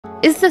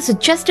Is the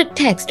suggested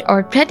text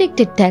or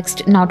predicted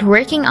text not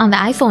working on the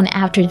iPhone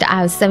after the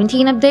iOS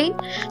 17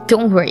 update?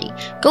 Don't worry,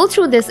 go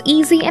through this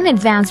easy and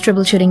advanced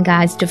troubleshooting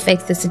guides to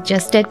fix the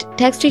suggested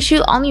text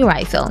issue on your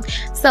iPhone.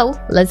 So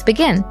let's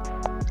begin.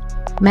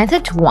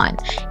 Method 1.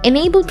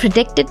 Enable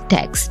predicted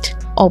text.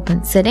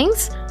 Open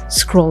Settings,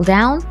 scroll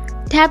down,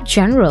 tap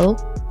General,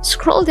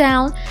 scroll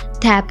down,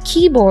 tap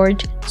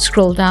Keyboard,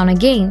 scroll down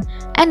again,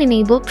 and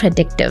enable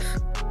Predictive.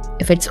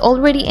 If it's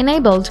already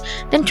enabled,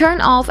 then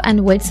turn off and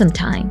wait some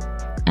time,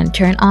 and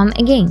turn on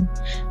again.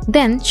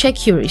 Then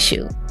check your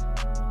issue.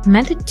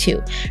 Method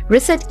 2.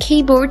 Reset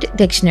Keyboard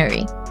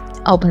Dictionary.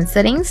 Open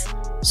Settings,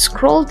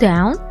 scroll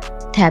down,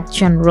 tap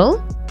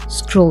General,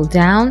 scroll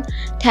down,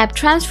 tap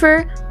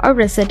Transfer or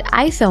Reset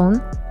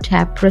iPhone,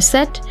 tap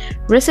Reset,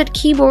 Reset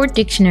Keyboard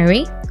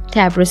Dictionary,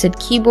 tap Reset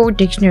Keyboard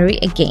Dictionary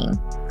again.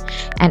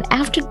 And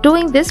after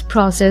doing this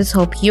process,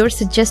 hope your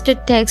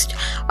suggested text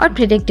or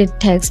predicted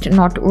text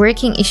not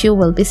working issue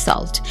will be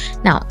solved.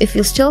 Now, if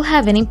you still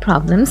have any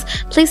problems,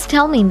 please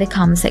tell me in the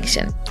comment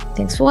section.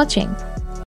 Thanks for watching.